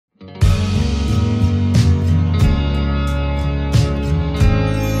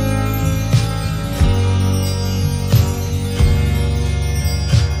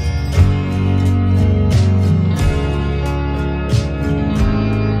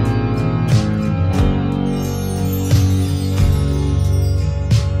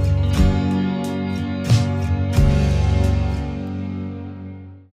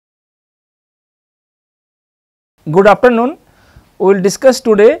Good afternoon. We will discuss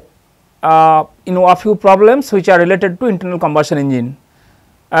today a few problems which are related to internal combustion engine,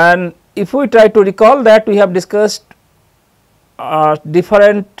 and if we try to recall that we have discussed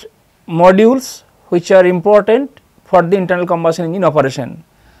different modules which are important for the internal combustion engine operation,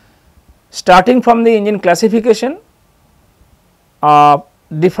 starting from the engine classification,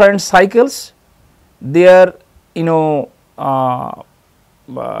 different cycles, their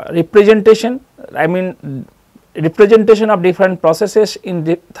representation, representation of different processes in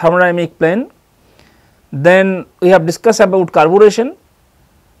the thermodynamic plane. Then we have discussed about carburation,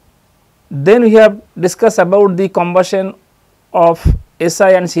 then we have discussed about the combustion of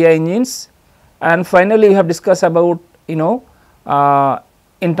SI and CI engines, and finally we have discussed about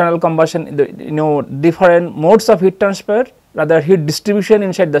internal combustion, different modes of heat transfer, rather heat distribution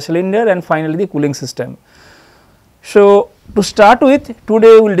inside the cylinder, and finally the cooling system. So, to start with,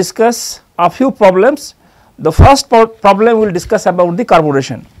 today we will discuss a few problems. The first problem we will discuss about the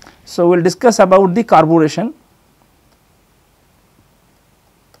carburation. So, we will discuss about the carburation.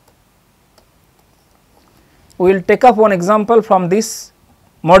 We will take up one example from this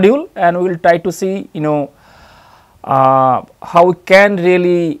module and we will try to see how we can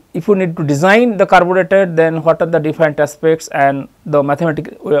really, if we need to design the carburetor, then what are the different aspects and the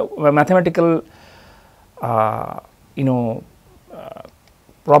mathematical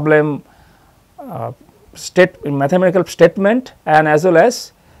problem mathematical statement, and as well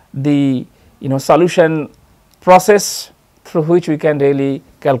as the solution process through which we can really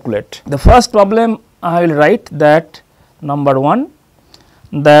calculate. The first problem I will write that number 1,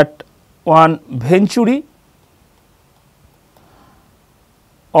 that one venturi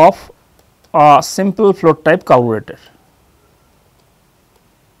of a simple float type carburetor.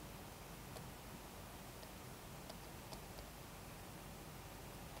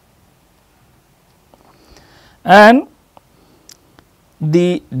 And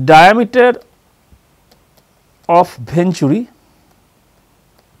the diameter of venturi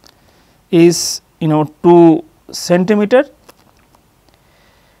is 2 centimeter.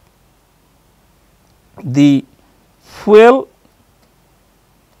 The fuel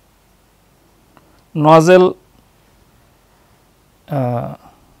nozzle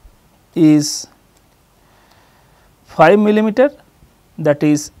is 5 millimeter, that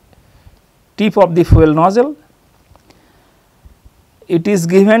is tip of the fuel nozzle. It is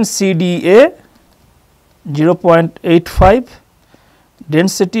given CDA 0.85,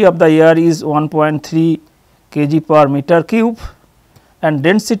 density of the air is 1.3 kg per meter cube, and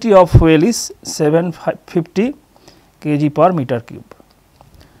density of fuel is 750 kg per meter cube.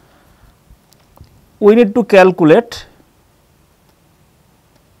 We need to calculate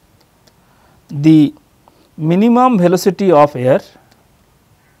the minimum velocity of air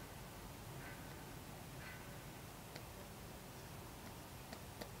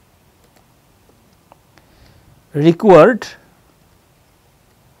required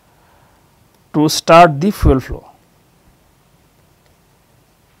to start the fuel flow,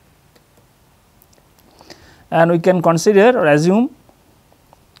 and we can consider or assume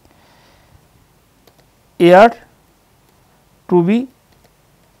air to be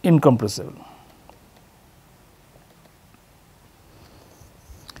incompressible.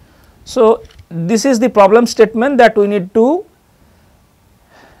 So, this is the problem statement that we need to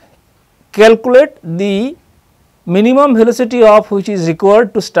calculate the minimum velocity of which is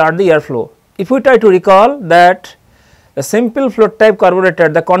required to start the airflow. If we try to recall that a simple float type carburetor,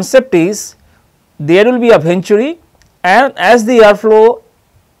 the concept is there will be a venturi, and as the airflow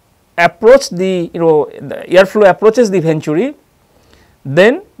approach the airflow approaches the venturi,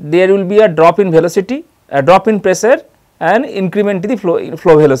 then there will be a drop in velocity, a drop in pressure, and increment in the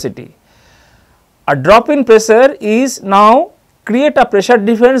flow velocity. A drop in pressure is now create a pressure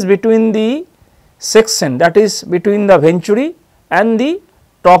difference between the section, that is between the venturi and the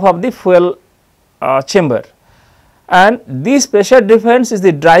top of the fuel chamber, and this pressure difference is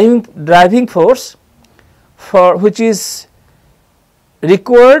the driving force for which is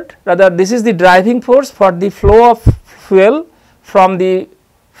required, rather this is the driving force for the flow of fuel from the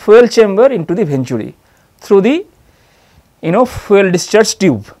fuel chamber into the venturi through the fuel discharge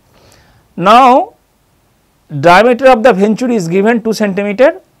tube. Now, diameter of the venturi is given 2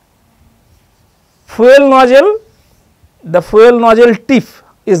 centimeter. Fuel nozzle, the fuel nozzle tip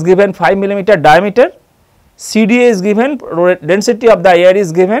is given 5 millimeter diameter, CDA is given, density of the air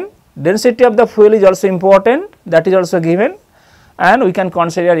is given, density of the fuel is also important, that is also given, and we can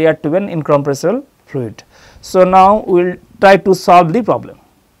consider air to be an incompressible fluid. So, now we will try to solve the problem.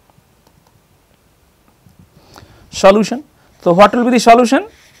 Solution. So, what will be the solution?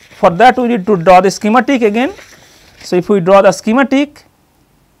 For that we need to draw the schematic again. So, if we draw the schematic,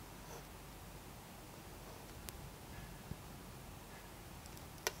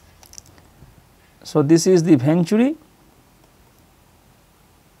 so this is the venturi,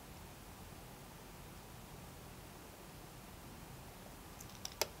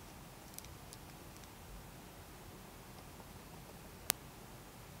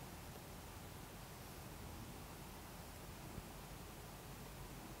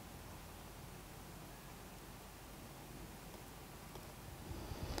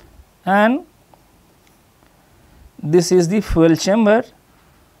 and this is the fuel chamber.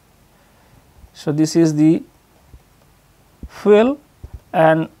 So, this is the fuel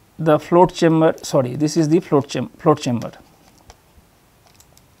and the float chamber, sorry, this is the float chamber.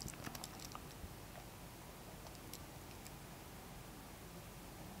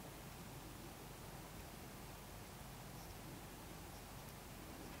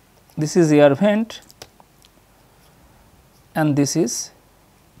 This is air vent and this is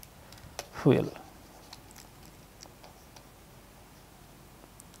fuel.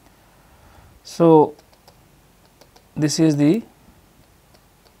 So, this is the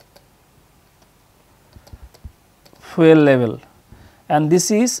fuel level and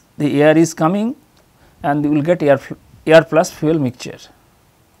this is the air is coming and you will get air plus fuel mixture.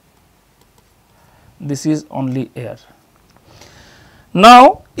 This is only air.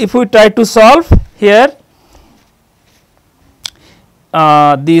 Now, if we try to solve here,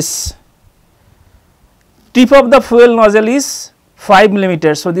 this tip of the fuel nozzle is 5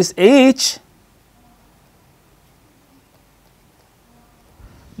 millimeters. So, this H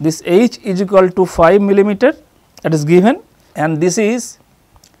is equal to 5 millimeter, that is given, and this is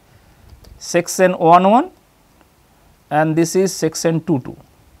section 1 and this is section 2.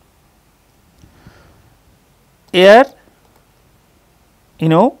 Air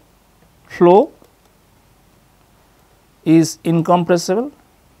flow is incompressible.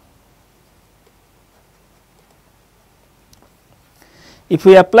 If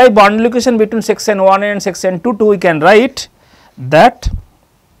we apply boundary equation between section 1 and section 2, we can write that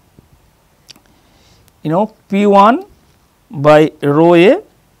P1 by rho A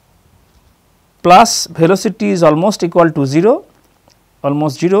plus velocity is almost equal to 0,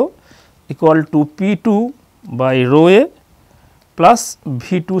 equal to P2 by rho A plus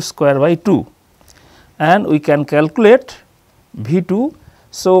V2 square by 2, and we can calculate V2.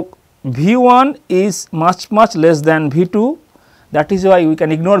 So, V1 is much less than V2, that is why we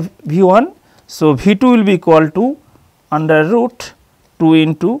can ignore V1. So, V2 will be equal to under root 2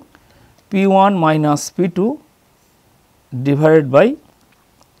 into P1 minus P2 divided by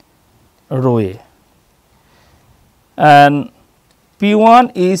rho A, and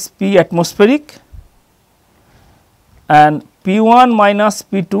P1 is P atmospheric and P1 minus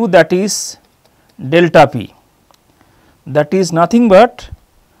P2, that is delta P, that is nothing but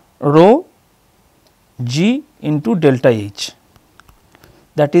rho G into delta H,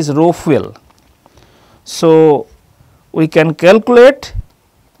 that is rho fuel. So, we can calculate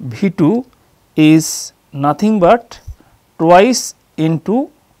V2 is nothing but twice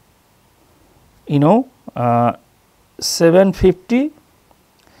into 750,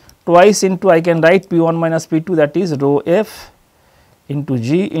 twice into I can write P1 minus P2, that is rho F into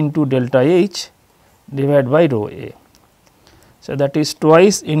G into delta H divided by rho A. So, that is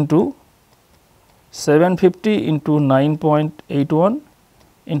twice into 750 into 9.81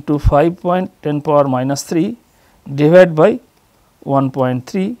 into 5.10 power minus 3 divided by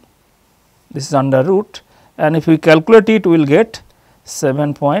 1.3, this is under root, and if we calculate it, we will get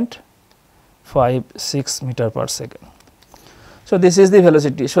 7.56 meter per second. So, this is the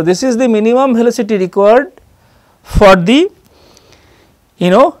velocity. So, this is the minimum velocity required for the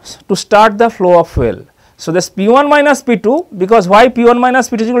to start the flow of fuel. So, this P1 minus P2, because why P1 minus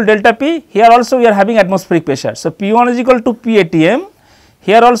P2 is equal to delta P, here also we are having atmospheric pressure. So, P1 is equal to P ATM,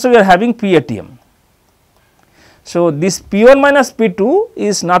 here also we are having P ATM. So, this P1 minus P2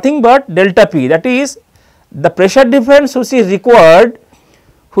 is nothing but delta P, that is the pressure difference which is required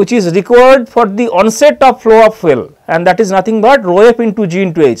for the onset of flow of fuel, and that is nothing but rho F into G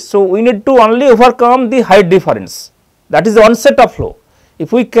into H. So, we need to only overcome the height difference, that is the onset of flow.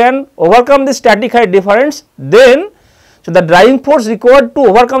 If we can overcome the static height difference, then so the driving force required to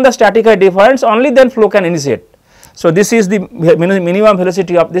overcome the static height difference, only then flow can initiate. So, this is the minimum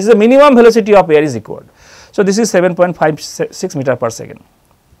velocity of, this is the minimum velocity of air is required. So, this is 7.56 meter per second.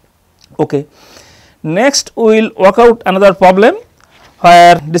 Okay. Next, we will work out another problem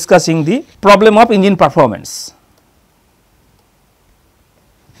where discussing the problem of engine performance.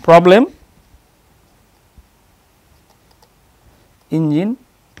 Problem engine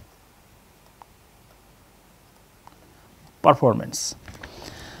performance.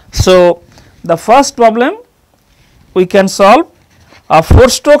 So, the first problem we can solve a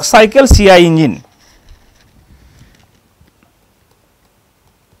 4-stroke cycle CI engine.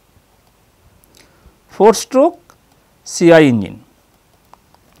 Four-stroke CI engine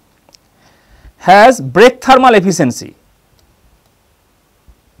has brake thermal efficiency,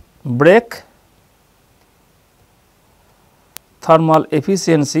 brake thermal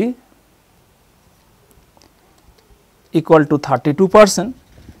efficiency equal to 32%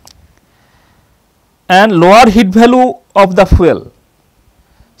 and lower heat value of the fuel.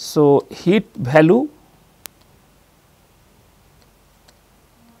 So, heat value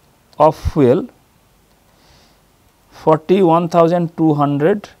of fuel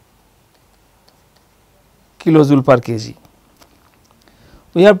 41,200 kilojoule per kg.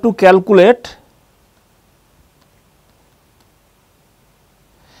 We have to calculate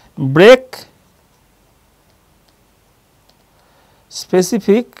brake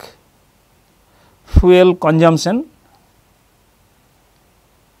specific fuel consumption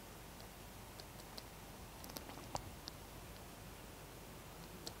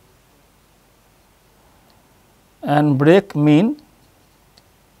and brake mean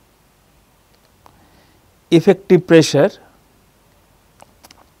effective pressure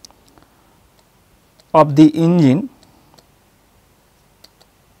of the engine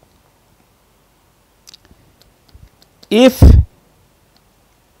if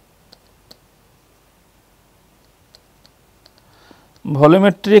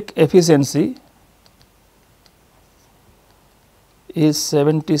volumetric efficiency is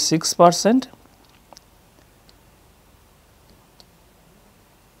 76%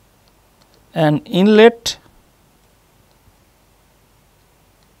 and inlet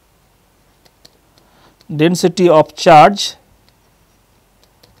density of charge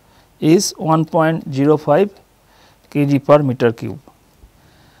is 1.05 kg per meter cube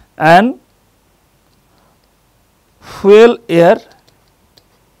and fuel air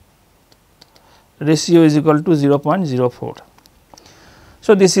ratio is equal to 0.04.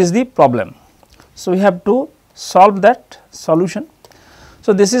 So, this is the problem. So, we have to solve that solution.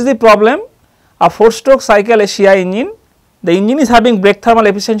 So, this is the problem, a 4-stroke cycle SCI engine. The engine is having brake thermal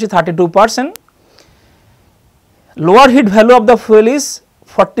efficiency 32%, lower heat value of the fuel is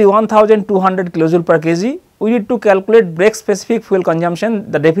 41,200 kilojoule per kg. We need to calculate brake specific fuel consumption.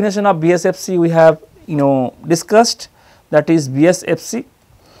 The definition of BSFC we have discussed, that is BSFC,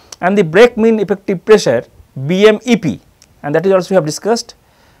 and the brake mean effective pressure BMEP, and that is also we have discussed,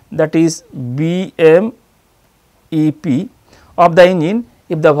 that is BMEP of the engine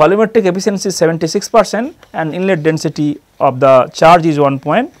if the volumetric efficiency is 76% and inlet density of the charge is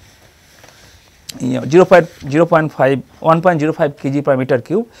 1.05 kg per meter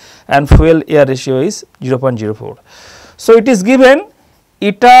cube and fuel air ratio is 0.04. So, it is given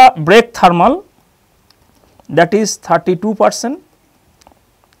eta brake thermal, that is 32%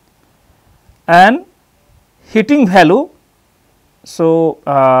 and heating value. So,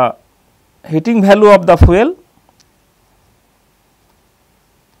 heating value of the fuel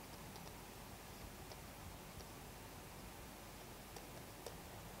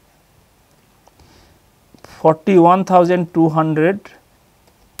 (41,200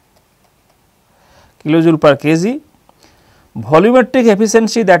 kilojoule per kg), volumetric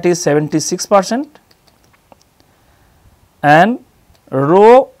efficiency that is 76% and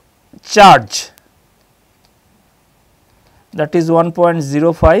rho charge that is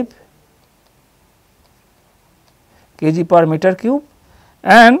 1.05 kg per meter cube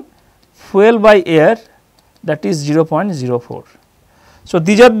and fuel by air that is 0.04. So,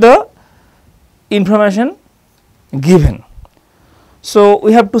 these are the information given. So,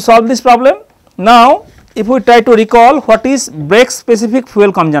 we have to solve this problem. Now, if we try to recall what is brake specific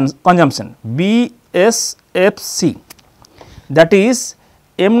fuel consumption BSFC, that is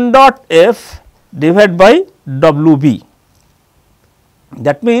m dot f divided by WB.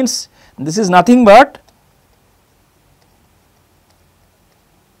 That means, this is nothing but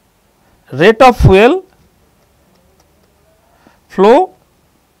rate of fuel flow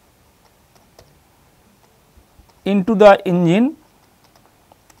into the engine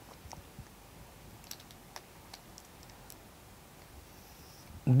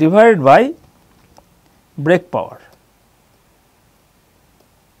divided by brake power,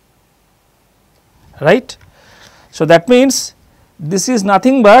 right. So, that means, this is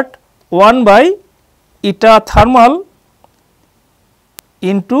nothing but 1 by eta thermal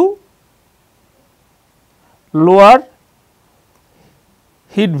into lower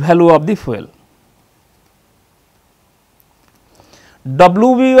heat value of the fuel.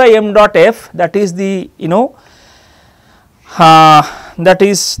 WB by m dot f, that is the that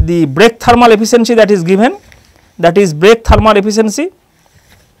is the brake thermal efficiency that is given, that is brake thermal efficiency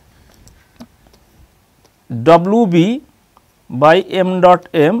WB by m dot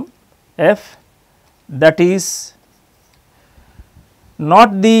m f, that is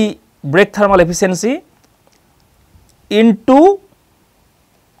not the brake thermal efficiency into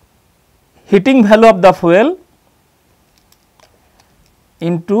heating value of the fuel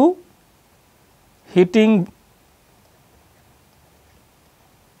into heating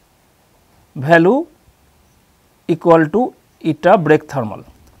value equal to eta brake thermal.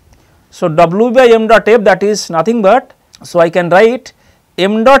 So, W by m dot f, that is nothing but, so I can write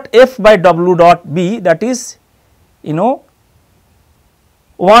m dot f by W dot b, that is 1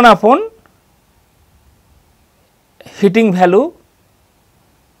 upon heating value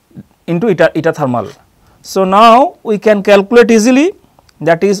into eta thermal. So, now we can calculate easily,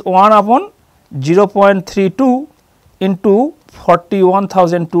 that is 1 upon 0.32 into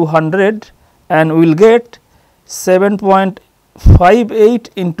 41,200, and we will get 7.58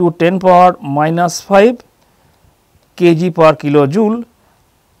 into 10 power minus 5 kg per kilojoule,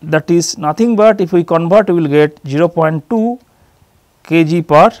 that is nothing but, if we convert, we will get 0.2 kg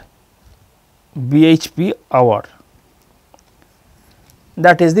per bhp hour,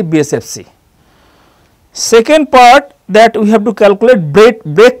 that is the BSFC. Second part, that we have to calculate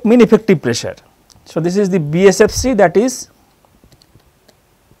brake mean effective pressure. So, this is the BSFC, that is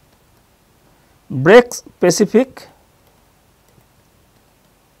brake specific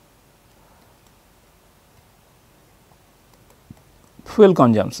fuel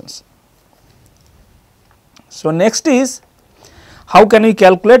consumptions. So, next is how can we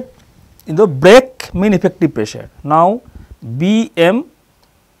calculate brake mean effective pressure. Now, BMEP,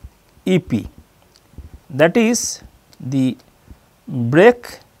 that is the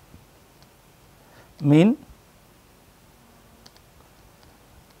brake mean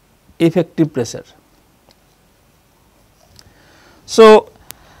effective pressure. So,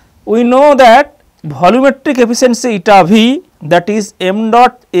 we know that volumetric efficiency eta V, that is m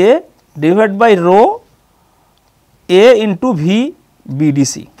dot A divided by rho A into V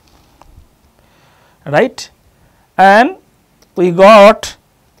BDC, right, and we got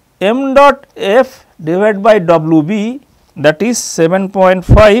m dot F divided by WB, that is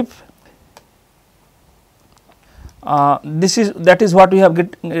 7.5. That is what we have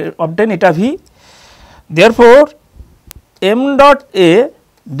obtained eta V. Therefore, m dot A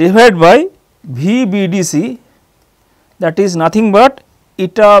divided by V BDC, that is nothing but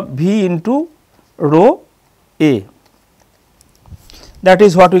eta V into rho A. That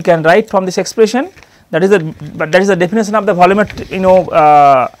is what we can write from this expression. That is the definition of the volumetric,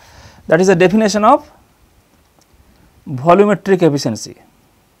 that is the definition of volumetric efficiency.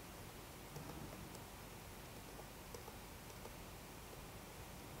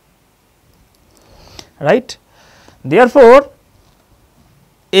 Right. Therefore,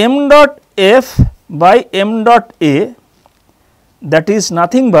 m dot F by m dot A, that is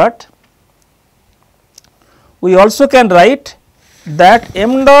nothing but, we also can write that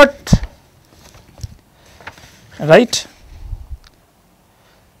m dot, right,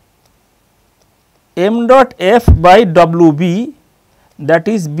 m dot F by WB, that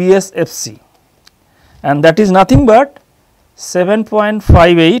is BSFC, and that is nothing but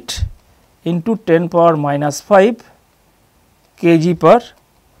 7.58 into 10 power minus 5 kg per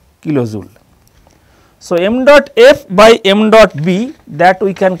kilojoule. So, m dot F by m dot B, that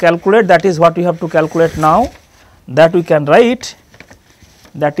we can calculate, that is what we have to calculate now, that we can write,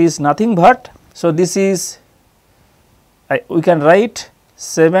 that is nothing but, so this is we can write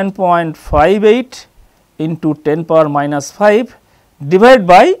 7.58 into 10 power minus 5 divided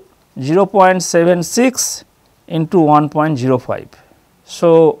by 0.76 into 1.05.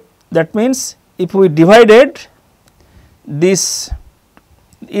 So, that means, if we divided this,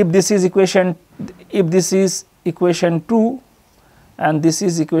 if this is equation 2 and this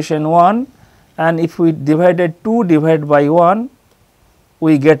is equation 1, and if we divided 2 divided by 1,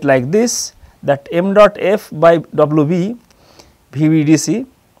 we get like this, that m dot F by WB VBDC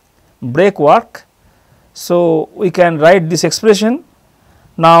brake work. So, we can write this expression.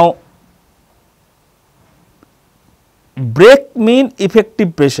 Now, brake mean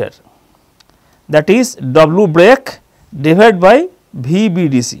effective pressure, that is W brake divided by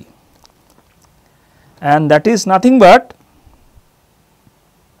VBDC, and that is nothing but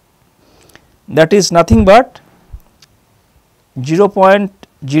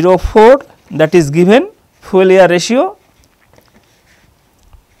 0.04, that is given fuel air ratio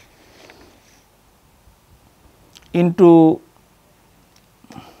into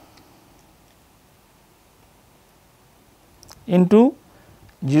into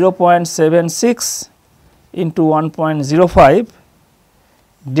 0.76 into 1.05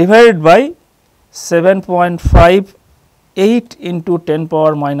 divided by 7.58 into 10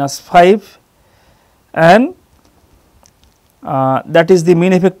 power minus 5, and that is the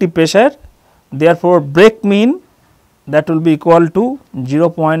mean effective pressure. Therefore, break mean, that will be equal to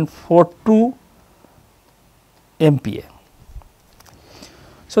 0.42 MPa.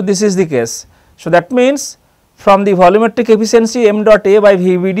 So, this is the case. So, that means from the volumetric efficiency m dot A by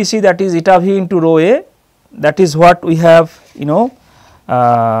VDC, that is eta V into rho A, that is what we have,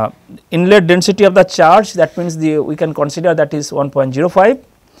 inlet density of the charge, that means we can consider that is 1.05,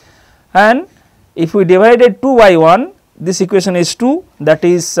 and if we divided 2 by 1, this equation is 2, that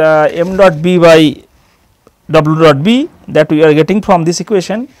is m dot B by W dot B, that we are getting from this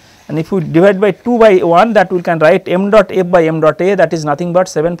equation, and if we divide by 2 by 1, that we can write m dot F by m dot A, that is nothing but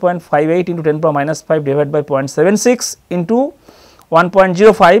 7.58 into 10 power minus 5 divided by 0.76 into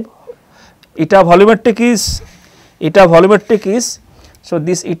 1.05. Eta volumetric is, so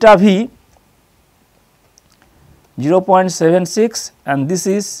this eta V 0.76 and this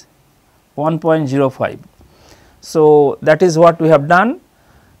is 1.05. So, that is what we have done.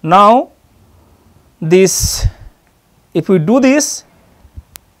 Now, this, if we do this,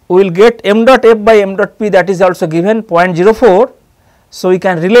 we will get m dot F by m dot P, that is also given 0.04. So, we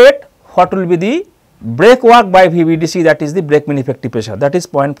can relate what will be the break work by VVDC, that is the break mean effective pressure, that is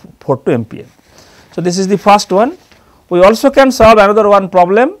 0.42 MPa. So, this is the first one. We also can solve another one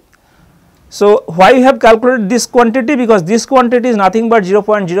problem. So, why we have calculated this quantity? Because this quantity is nothing but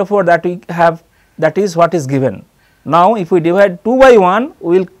 0.04 that we have, that is what is given. Now, if we divide 2 by 1,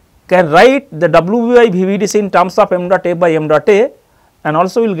 we can write the W by VVDC in terms of m dot F by m dot A, and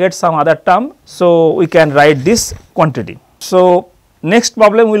also we will get some other term. So, we can write this quantity. So, next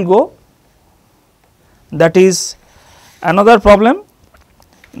problem we will go, that is another problem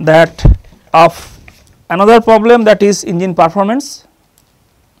that is engine performance.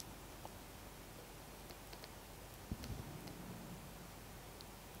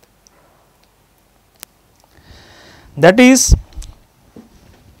 That is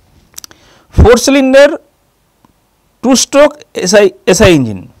 4-cylinder 2-stroke SI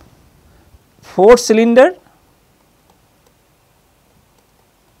engine, 4-cylinder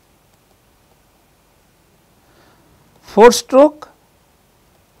 4-stroke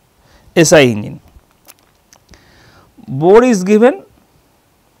SI engine. Bore is given,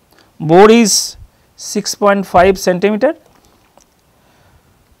 bore is 6.5 centimeter,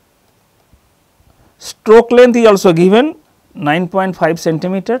 stroke length is also given 9.5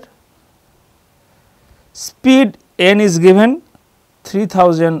 centimeter, speed n is given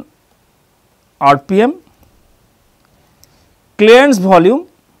 3000 rpm, clearance volume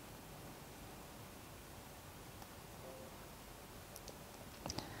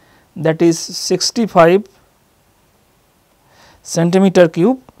that is 65 centimeter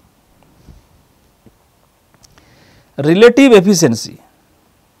cube, relative efficiency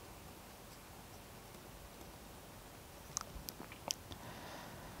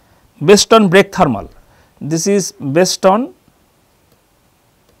based on brake thermal. This is based on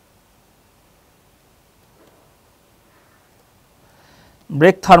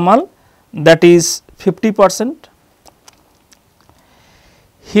brake thermal, that is 50%,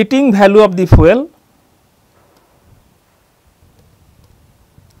 heating value of the fuel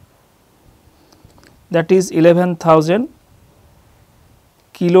that is 11,000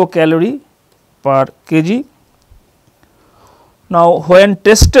 kilocalorie per kg. Now, when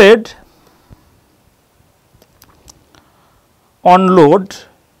tested on load,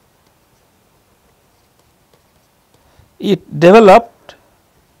 it developed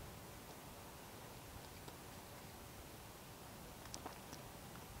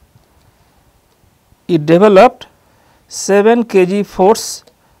 7 kg force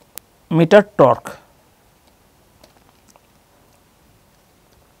meter torque.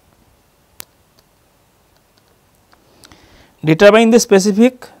 Determine the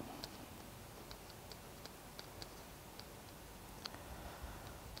specific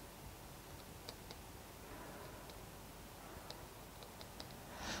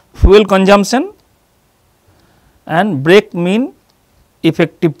fuel consumption and brake mean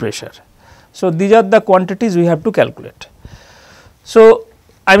effective pressure. So, these are the quantities we have to calculate. So,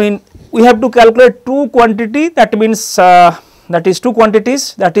 I mean we have to calculate two quantity, that means that is two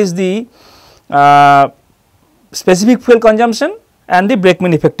quantities, that is the specific fuel consumption and the brake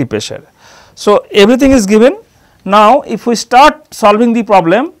mean effective pressure. So, everything is given. Now, if we start solving the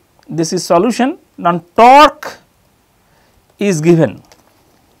problem, this is solution. Now, torque is given.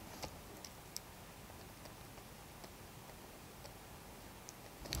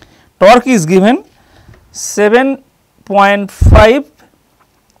 torque is given 7.5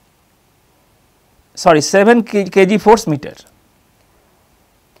 7 kg force meter,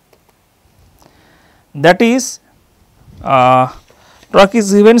 that is torque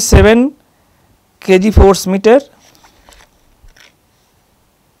is given 7 kg force meter,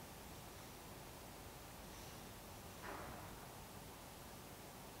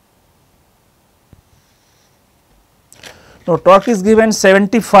 now torque is given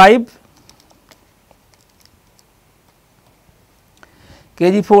 75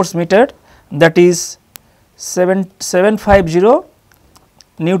 kg force meter, that is 750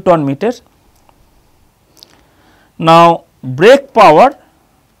 Newton meter. Now brake power,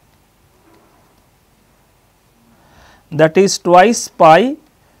 that is twice pi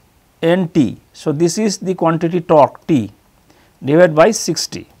Nt. So, this is the quantity torque T divided by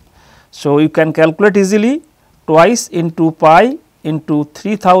 60. So, you can calculate easily twice into pi into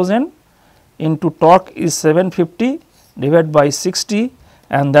 3000 into torque is 750 divided by 60,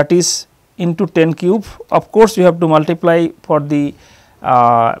 and that is into 10 cube. Of course, you have to multiply for the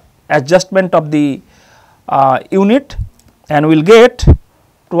adjustment of the unit, and we will get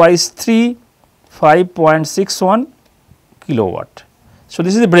twice 3 5.61 kilowatt. So,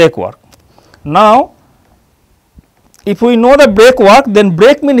 this is the brake work. Now, if we know the brake work, then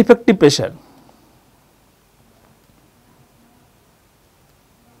brake mean effective pressure.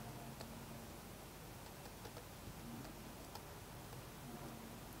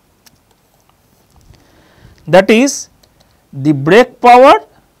 That is the brake power,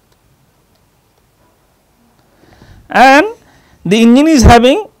 and the engine is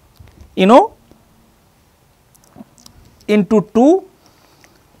having into 2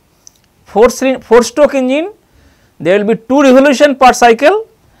 4 stroke engine, there will be 2 revolution per cycle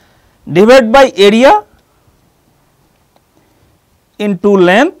divided by area into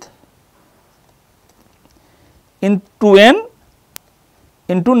length into n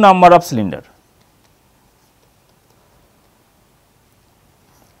into number of cylinder.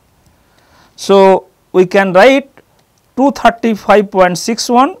 So, we can write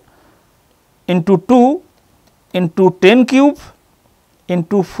 235.61 into 2 into 10 cube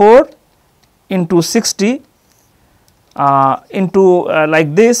into 4 into 60 into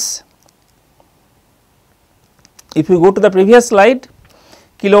like this. If you go to the previous slide,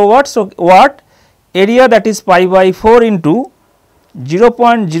 kilowatt, so watt, area, that is pi by 4 into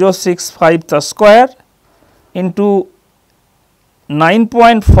 0.065 the square into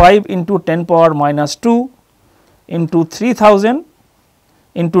 9.5 into 10 power minus 2 into 3000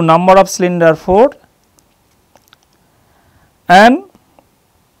 into number of cylinder 4, and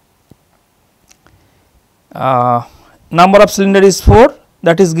number of cylinder is 4,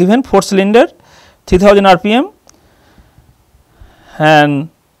 that is given 4 cylinder 3000 rpm, and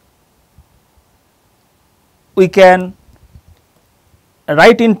we can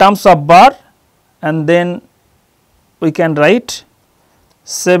write in terms of bar, and then we can write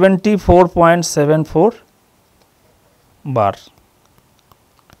 74.74 bar.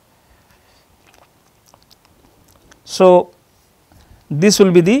 So, this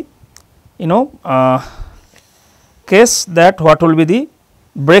will be the case that what will be the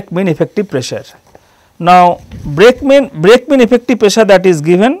brake mean effective pressure. Now, brake mean effective pressure, that is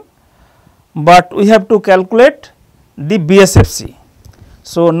given, but we have to calculate the BSFC.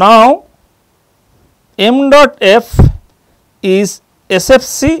 So, now m dot f is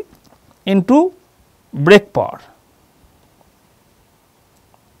SFC into brake power,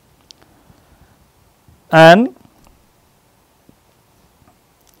 and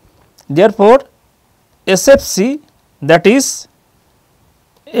therefore, SFC, that is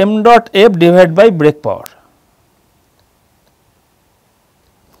m dot f divided by brake power,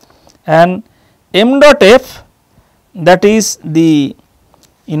 and m dot f, that is the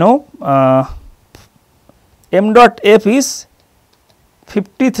m dot f is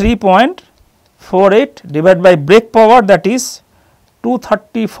 53.48 divided by brake power, that is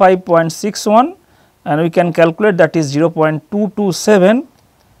 235.61, and we can calculate that is 0.227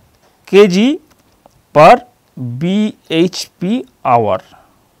 kg per bhp hour.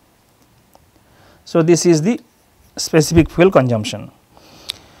 So, this is the specific fuel consumption.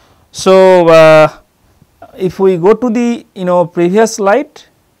 So, if we go to the previous slide,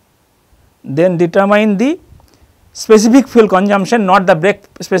 then determine the specific fuel consumption, not the brake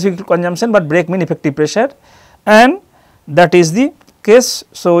specific consumption, but brake mean effective pressure, and that is the case.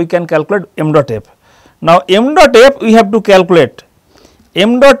 So, we can calculate m dot f. Now, m dot f we have to calculate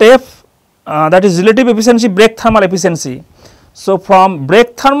m dot f, that is relative efficiency, brake thermal efficiency. So, from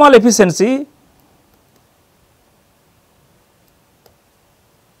brake thermal efficiency,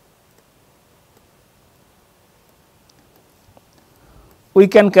 we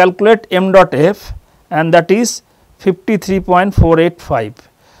can calculate m dot f, and that is 53.485.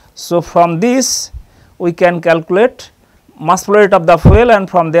 So, from this we can calculate mass flow rate of the fuel, and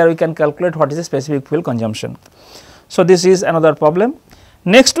from there we can calculate what is the specific fuel consumption. So, this is another problem.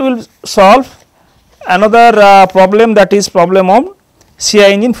 Next we will solve another problem, that is problem of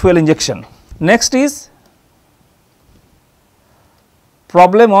CI engine fuel injection. Next is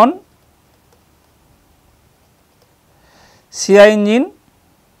problem on CI engine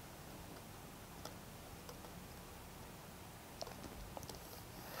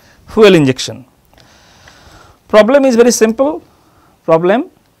fuel injection. Problem is very simple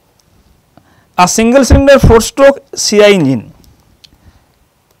problem. A single cylinder 4-stroke CI engine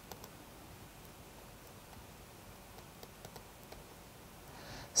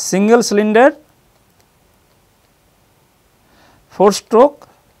single cylinder 4-stroke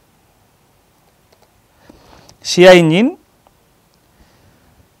CI engine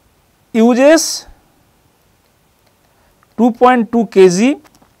uses 2.2 kg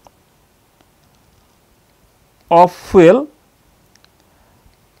of fuel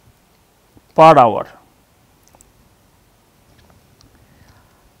per hour.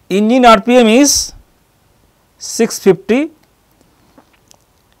 Engine RPM is 650.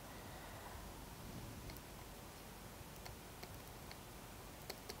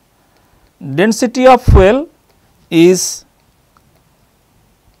 Density of fuel is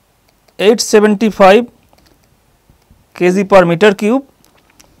 875 kg per meter cube.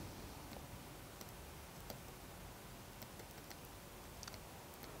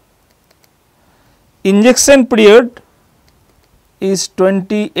 Injection period is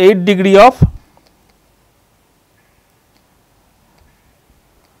 28 degree of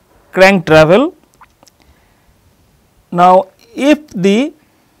crank travel. Now, if the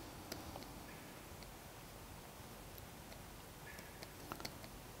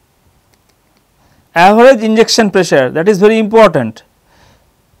average injection pressure, that is very important,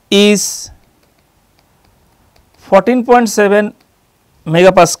 is 14.7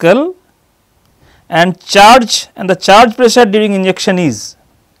 megapascal, and the charge pressure during injection is,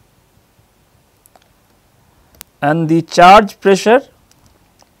 and the charge pressure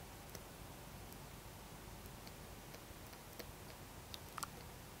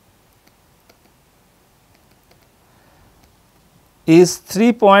is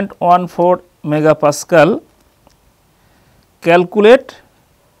 3.14 megapascal. Calculate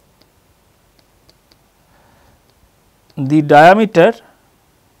the diameter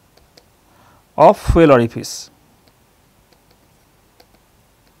of fuel orifice.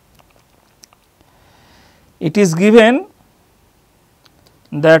 It is given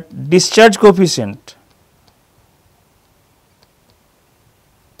that discharge coefficient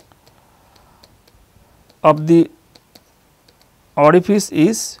of the orifice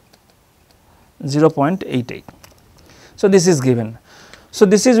is 0.88. So, this is given. So,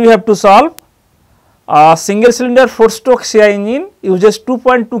 this is we have to solve. A single cylinder 4-stroke CI engine uses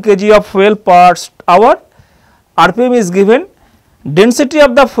 2.2 kg of fuel per hour. RPM is given. Density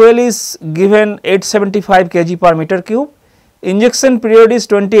of the fuel is given 875 kg per meter cube. Injection period is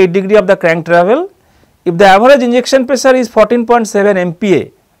 28 degree of the crank travel. If the average injection pressure is 14.7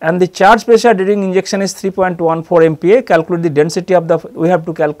 MPa and the charge pressure during injection is 3.14 MPa, calculate the density of the, we have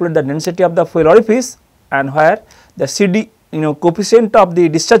to calculate the density of the fuel orifice, and where the CD coefficient of the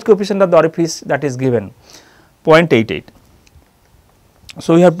discharge coefficient of the orifice, that is given 0.88.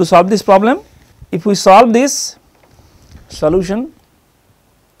 So, we have to solve this problem. If we solve this solution,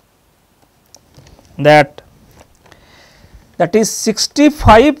 that is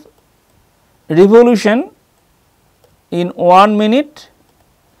 65 revolution in 1 minute,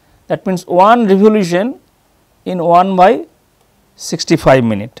 that means 1 revolution in 1/65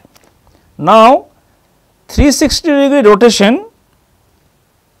 minute. Now, 360 degree rotation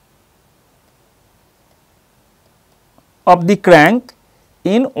of the crank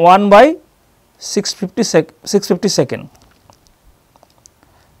in 1/650 second.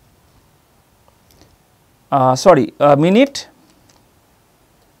 Minute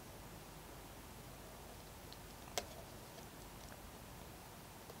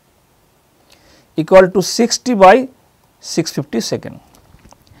equal to 60/650 second.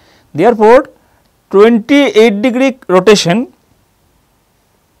 Therefore, 28 degree rotation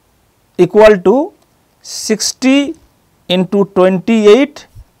equal to 60 into 28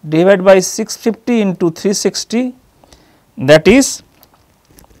 divided by 650 into 360, that is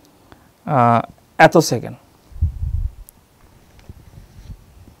attosecond,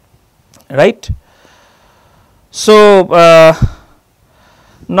 right. So,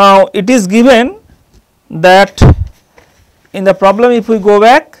 now it is given that in the problem, if we go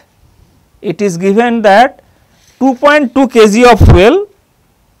back, it is given that 2.2 kg of fuel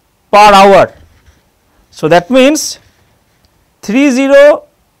per hour. So, that means 300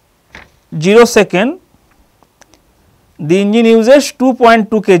 second the engine uses 2.2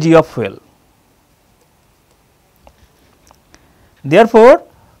 kg of fuel. Therefore,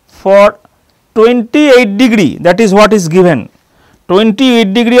 for 28 degree, that is what is given,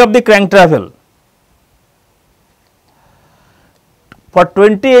 28 degree of the crank travel. For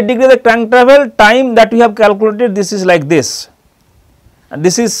 28 degree of the crank travel, time that we have calculated, this is like this. And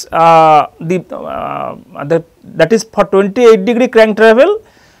this is that is for 28 degree crank travel,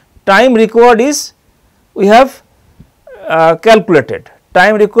 time required is, we have calculated.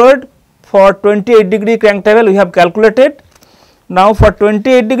 Time required for 28 degree crank travel, we have calculated. Now, for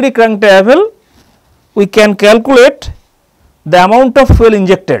 28 degree crank travel, we can calculate the amount of fuel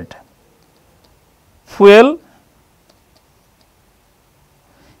injected. Fuel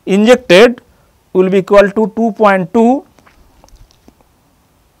injected will be equal to 2.2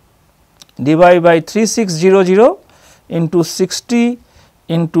 divided by 3600 into 60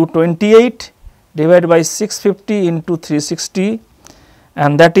 into 28 divided by 650 into 360,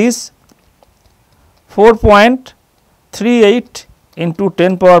 and that is 4.38 into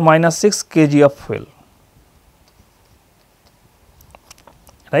 10 power minus 6 kg of fuel,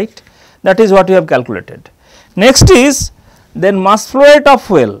 right. That is what we have calculated. Next is then mass flow rate of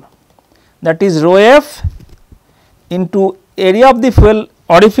fuel, that is rho f into area of the fuel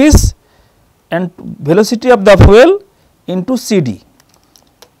orifice and velocity of the fuel into CD.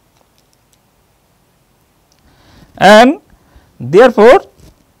 And therefore,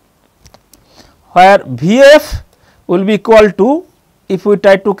 where Vf will be equal to, if we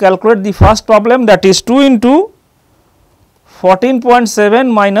try to calculate the first problem, that is 2 into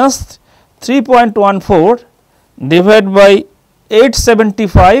 14.7 minus 3.14 divided by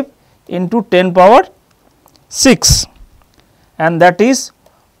 875 into 10 power 6, and that is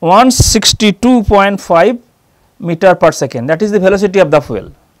 162.5 meter per second. That is the velocity of the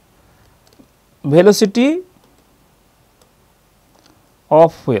fuel. Velocity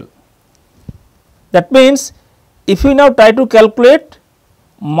of fuel. That means, if we now try to calculate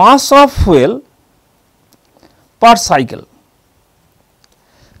mass of fuel per cycle.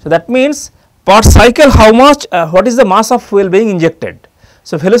 So, that means per cycle how much, what is the mass of fuel being injected.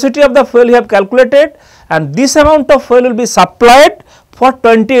 So, velocity of the fuel you have calculated, and this amount of fuel will be supplied for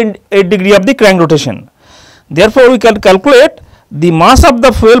 28 degree of the crank rotation. Therefore, we can calculate the mass of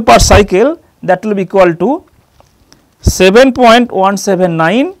the fuel per cycle, that will be equal to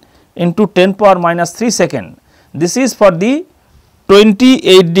 7.179 into 10 power minus 3 second. This is for the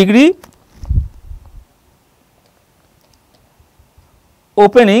 28 degree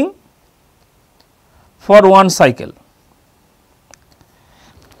opening for one cycle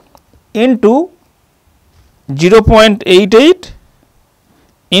into 0.88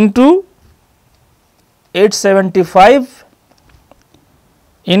 into 875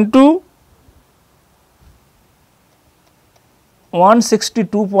 into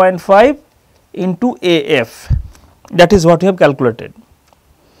 162.5 into AF, that is what we have calculated,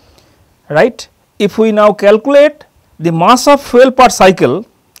 right. If we now calculate the mass of fuel per cycle,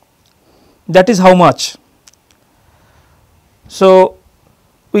 that is how much. So,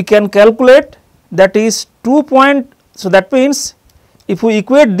 we can calculate, that is 2 so that means if we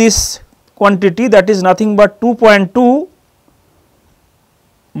equate this quantity, that is nothing but 2.2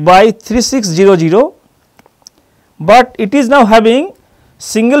 by 3600, but it is now having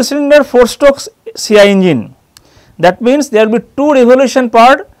single cylinder 4 stroke CI engine. That means, there will be 2 revolution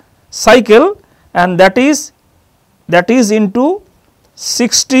per cycle, and that is into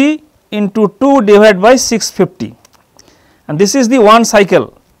 60 into 2 divided by 650, and this is the one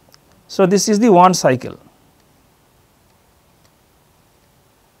cycle. So, this is the one cycle.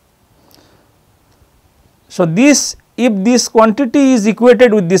 So, this, if this quantity is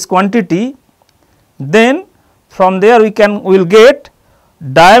equated with this quantity, then from there we will get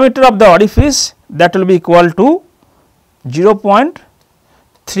diameter of the orifice, that will be equal to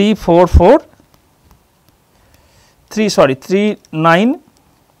 0.39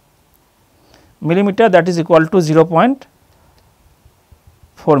 millimeter, that is equal to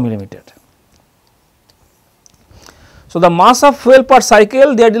 0.4 millimeter. So, the mass of fuel per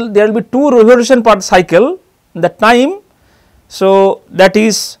cycle, there will be 2 revolution per cycle, the time. So, that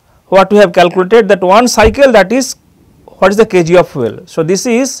is what we have calculated, that one cycle, that is what is the kg of fuel. So, this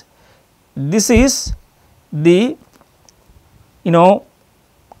is the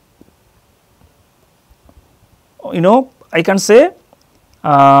I can say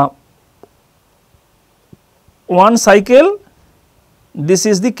one cycle this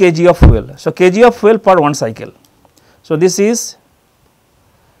is the kg of fuel. So, kg of fuel per one cycle. So, this is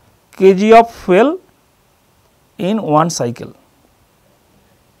kg of fuel in one cycle,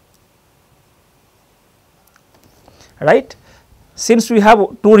 right, since we have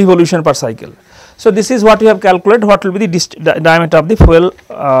 2 revolution per cycle. So, this is what we have calculated, what will be the diameter of the fuel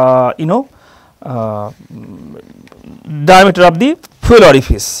diameter of the fuel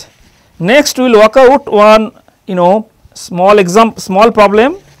orifice. Next, we will work out one small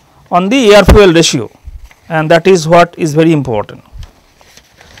problem on the air fuel ratio, and that is what is very important.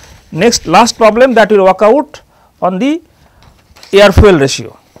 Next, last problem that we will work out on the air fuel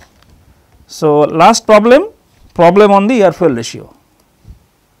ratio. So, last problem on the air fuel ratio.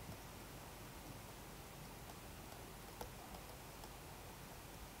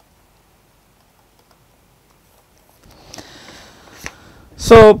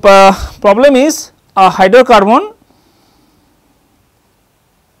 So, problem is a hydrocarbon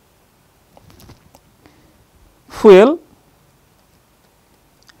fuel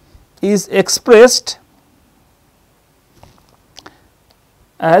is expressed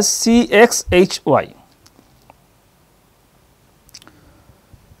as CXHY.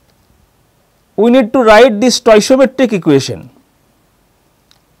 We need to write the stoichiometric equation.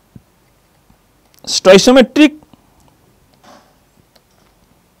 Stoichiometric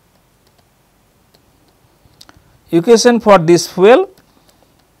equation for this fuel.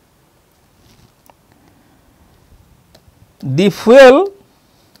 The fuel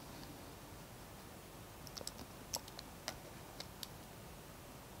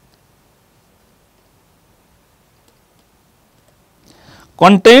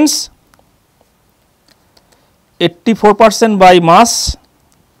contains 84% by mass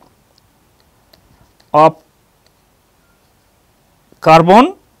of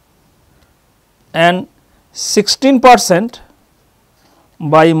carbon and 16%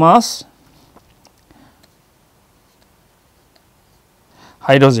 by mass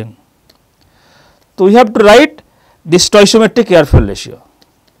hydrogen. So, we have to write the stoichiometric air fuel ratio.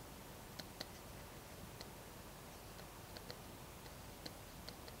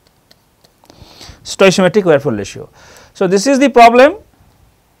 Stoichiometric air fuel ratio. So, this is the problem.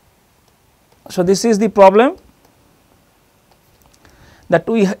 So, this is the problem that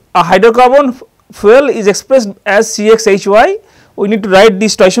a hydrocarbon fuel is expressed as CXHY. We need to write the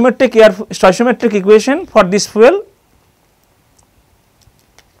stoichiometric equation for this fuel.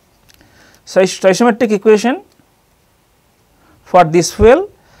 So, stoichiometric equation for this fuel,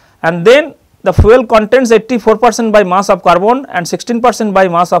 and then the fuel contains 84% by mass of carbon and 16% by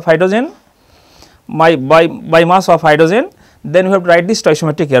mass of hydrogen, by mass of hydrogen. Then we have to write the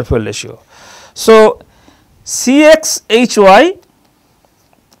stoichiometric air fuel ratio. So, CXHY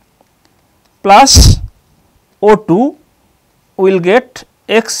plus O2 will get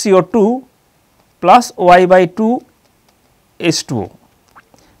X CO2 plus Y by 2 H2O.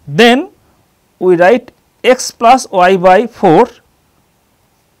 Then we write X plus Y by 4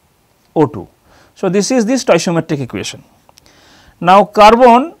 O2. So, this is the stoichiometric equation. Now,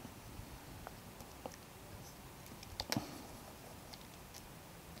 carbon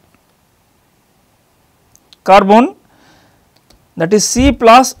that is C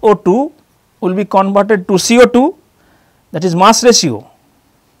plus O2 will be converted to CO2, that is mass ratio,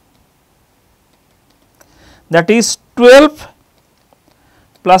 that is 12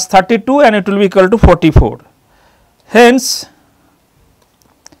 plus 32 and it will be equal to 44. Hence,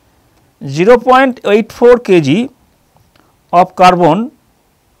 0.84 kg of carbon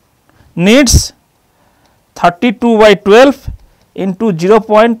needs 32 by 12 into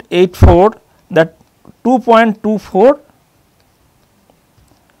 0.84, that 2.24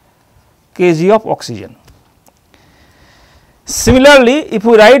 kg of oxygen. Similarly, if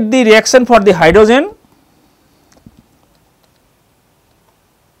we write the reaction for the hydrogen,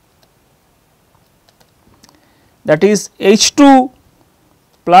 that is H2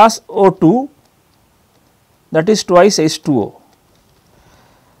 plus O2, that is twice H2O.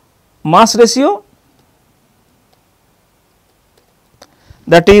 Mass ratio,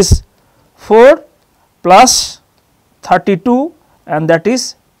 that is 4 plus 32 and that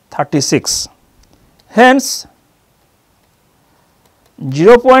is 36. Hence,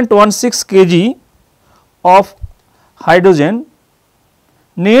 0.16 kg of hydrogen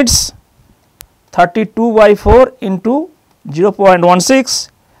needs 32 by 4 into 0.16,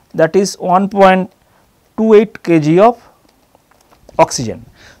 that is 1.28 kg of oxygen.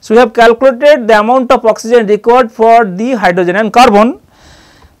 So, we have calculated the amount of oxygen required for the hydrogen and carbon.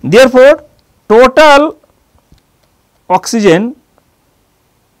 Therefore, total oxygen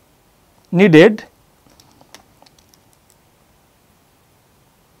needed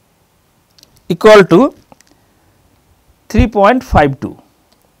equal to 3.52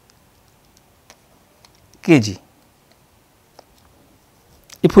 kg.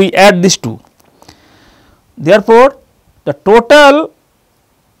 If we add these two, therefore, the total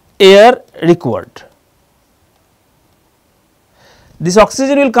air required, this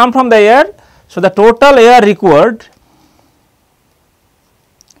oxygen will come from the air. So, the total air required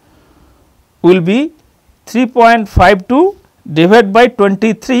will be 3.52 divided by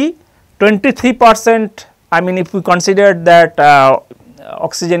 23%. I mean, if we consider that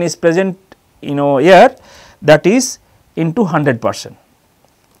oxygen is present in air, that is into 100%,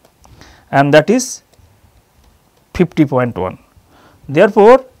 and that is 50.1.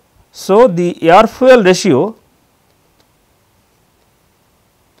 Therefore, so the air fuel ratio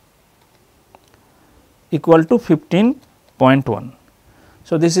equal to 15.1.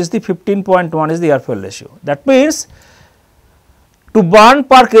 So, this is the 15.1 is the air fuel ratio. That means, to burn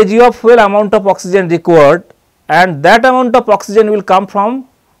per kg of fuel amount of oxygen required, and that amount of oxygen will come from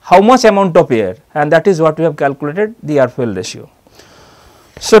how much amount of air, and that is what we have calculated the air fuel ratio.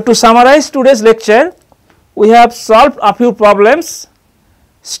 So, to summarize today's lecture, we have solved a few problems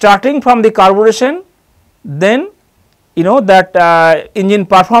starting from the carburation, then that engine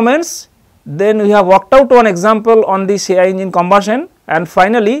performance, then we have worked out one example on the CI engine combustion, and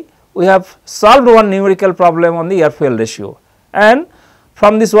finally, we have solved one numerical problem on the air fuel ratio. And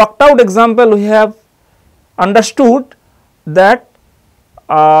from this worked out example, we have understood that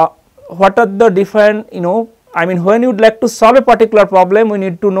what are the different I mean, when you would like to solve a particular problem, we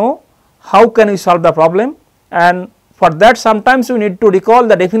need to know how can we solve the problem, and for that sometimes we need to recall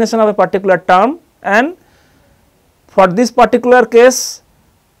the definition of a particular term, and for this particular case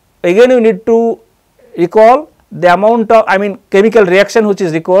again we need to recall the amount of chemical reaction which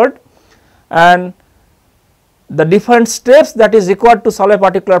is required, and the different steps that is required to solve a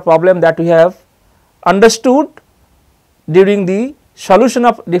particular problem that we have understood during the solution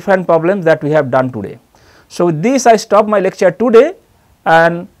of different problems that we have done today. So, with this I stop my lecture today,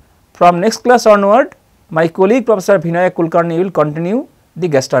 and from next class onward my colleague Professor Vinayak Kulkarni will continue the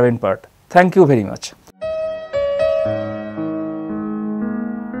gas turbine part. Thank you very much.